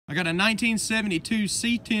I got a 1972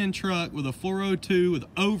 C-10 truck with a 402 with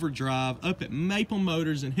overdrive up at Maple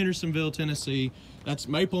Motors in Hendersonville, Tennessee. That's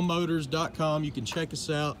maplemotors.com. You can check us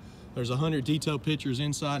out. There's 100 detailed pictures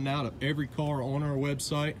inside and out of every car on our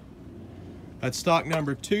website. That's stock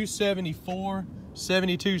number 274,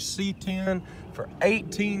 72 C-10 for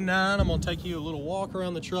 $18,900. I'm gonna take you a little walk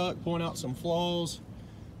around the truck, point out some flaws,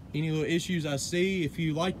 any little issues I see. If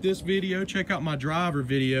you like this video, check out my driver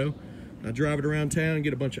video. I drive it around town and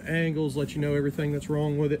get a bunch of angles, let you know everything that's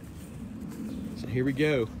wrong with it. So here we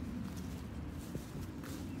go.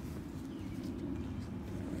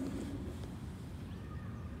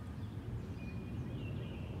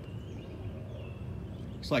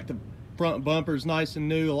 Looks like the front bumper's nice and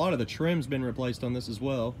new. A lot of the trim's been replaced on this as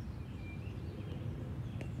well.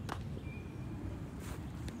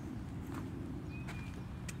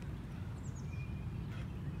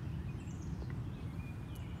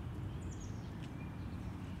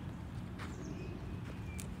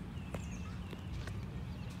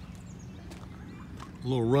 A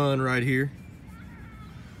little run right here.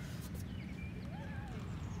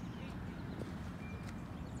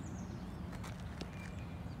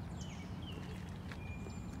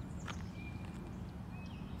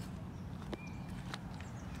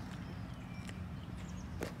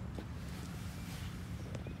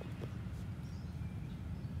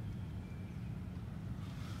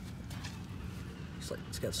 Looks like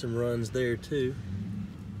it's got some runs there too.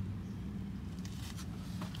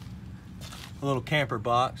 A little camper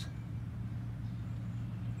box.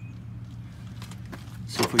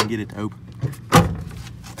 See if we can get it to open.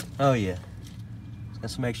 Oh yeah, it's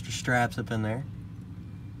got some extra straps up in there.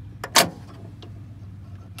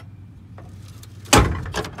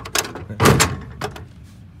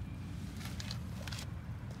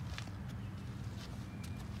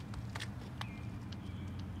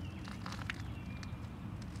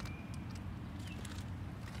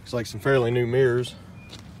 Looks like some fairly new mirrors.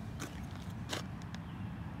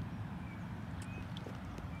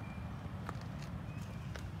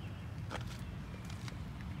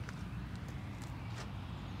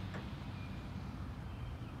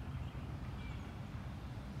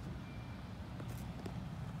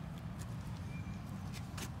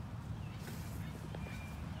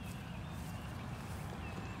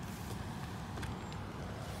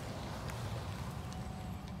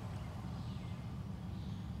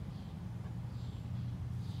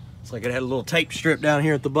 Looks like it had a little tape strip down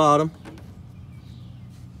here at the bottom.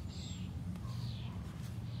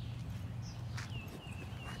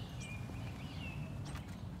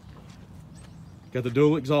 Got the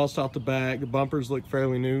dual exhaust off the back. The bumpers look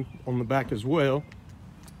fairly new on the back as well.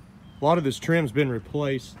 A lot of this trim's been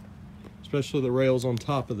replaced, especially the rails on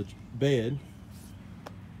top of the bed.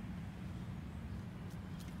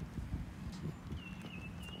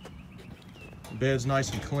 The bed's nice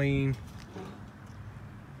and clean.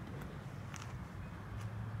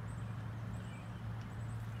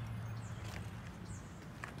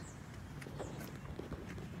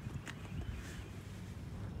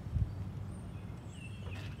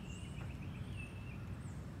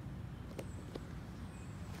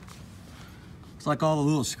 Looks like all the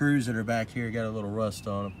little screws that are back here got a little rust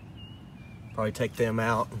on them. Probably take them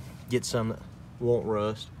out and get some that won't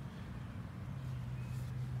rust.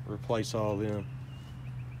 Replace all of them.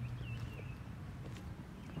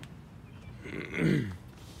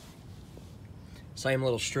 Same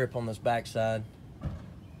little strip on this back side.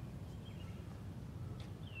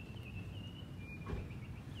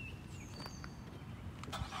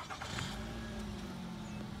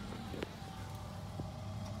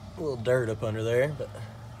 A little dirt up under there, but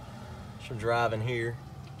some driving here.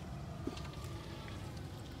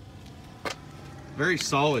 Very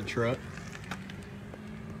solid truck.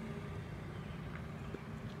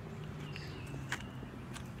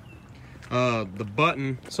 The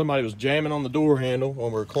button, somebody was jamming on the door handle when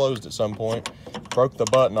we were closed at some point. Broke the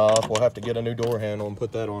button off. We'll have to get a new door handle and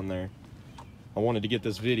put that on there. I wanted to get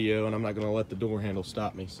this video and I'm not gonna let the door handle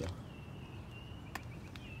stop me, so.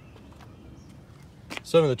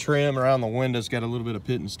 Some of the trim around the windows got a little bit of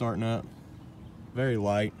pitting starting up. Very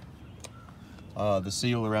light. The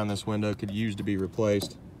seal around this window could use to be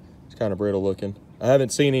replaced. It's kind of brittle looking. I haven't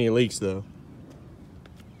seen any leaks though.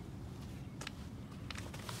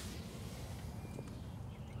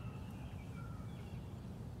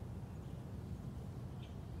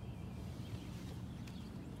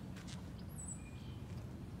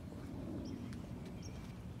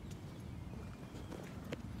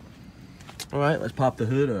 All right, let's pop the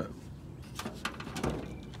hood up.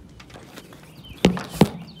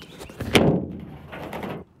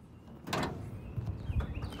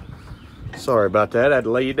 Sorry about that. I had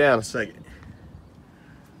to lay you down a second.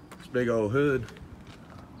 This big old hood.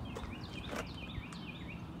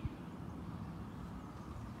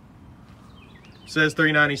 It says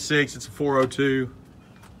 396. It's a 402.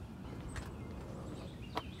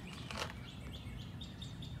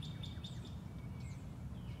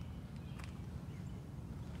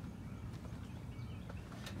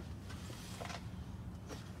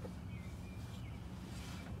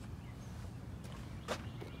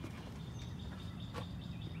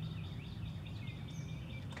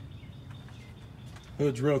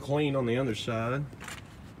 Hood's real clean on the underside.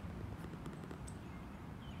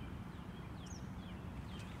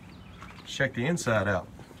 Check the inside out.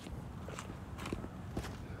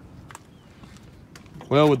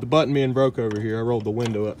 Well, with the button being broke over here, I rolled the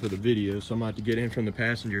window up for the video, so I'm about to get in from the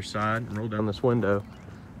passenger side and roll down this window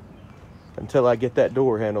until I get that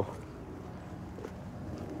door handle.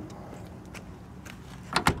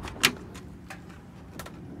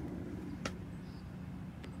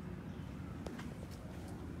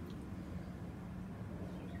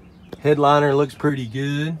 Headliner looks pretty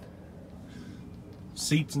good.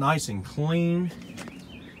 Seat's nice and clean.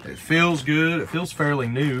 It feels good. It feels fairly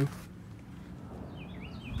new.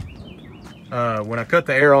 When I cut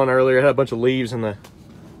the air on earlier, it had a bunch of leaves in the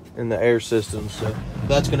air system, so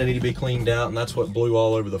that's going to need to be cleaned out, and that's what blew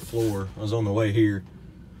all over the floor. I was on the way here.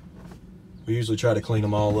 We usually try to clean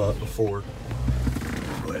them all up before.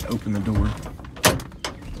 Go ahead and open the door.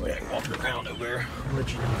 Go ahead and walk around over there. I'll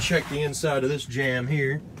let you check the inside of this jam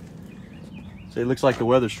here. So it looks like the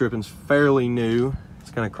weather stripping's fairly new. It's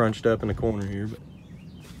kind of crunched up in the corner here, but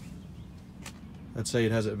I'd say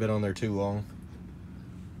it hasn't been on there too long.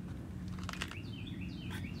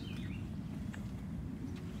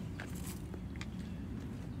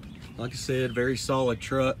 Like I said, very solid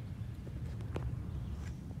truck.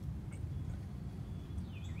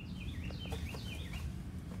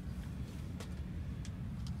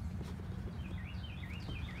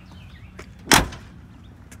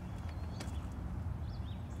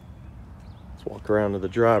 Walk around to the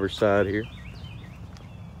driver's side here.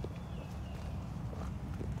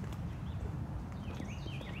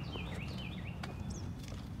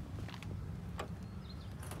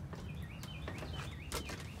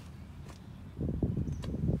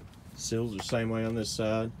 Sills are the same way on this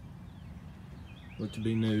side. Look to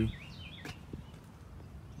be new.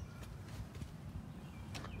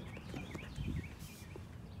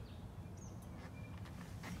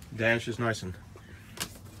 Dash is nice and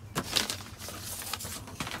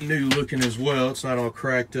new looking as well. It's not all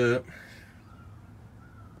cracked up.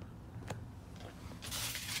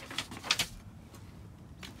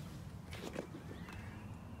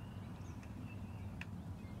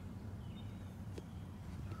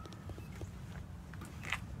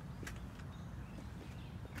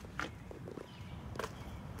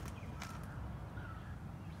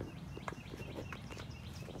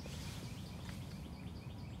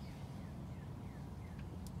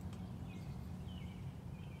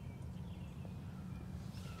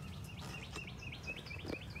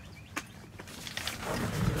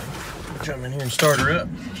 Jump in here and start her up.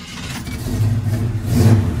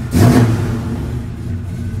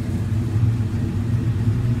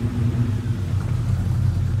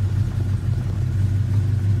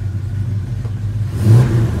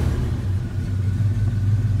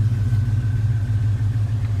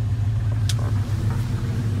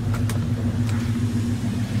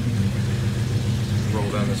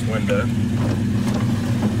 Roll down this window.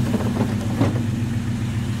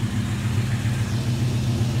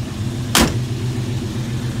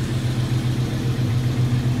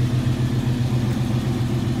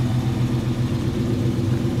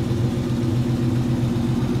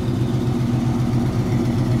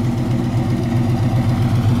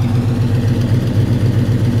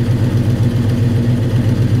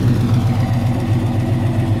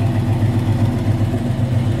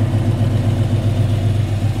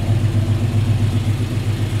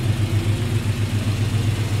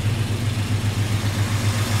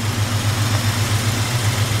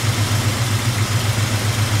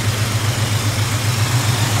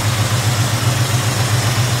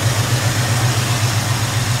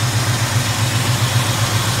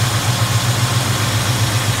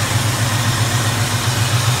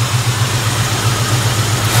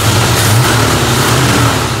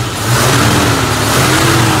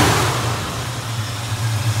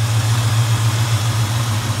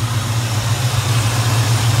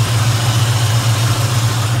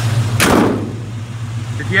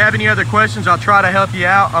 If you have any other questions, I'll try to help you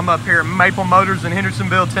out. I'm up here at Maple Motors in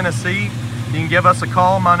Hendersonville, Tennessee. You can give us a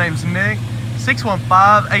call. My name's Nick,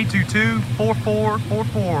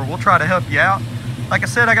 615-822-4444. We'll try to help you out. Like I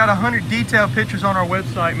said, I got 100 detailed pictures on our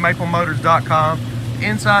website, MapleMotors.com,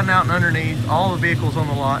 inside and out and underneath, all the vehicles on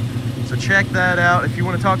the lot. So check that out. If you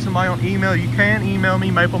want to talk to somebody on email, you can email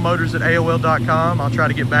me, maplemotors@AOL.com. I'll try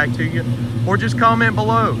to get back to you. Or just comment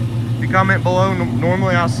below. If you comment below,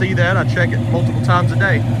 normally I'll see that. I check it multiple times a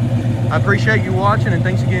day. I appreciate you watching, and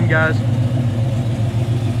thanks again, guys.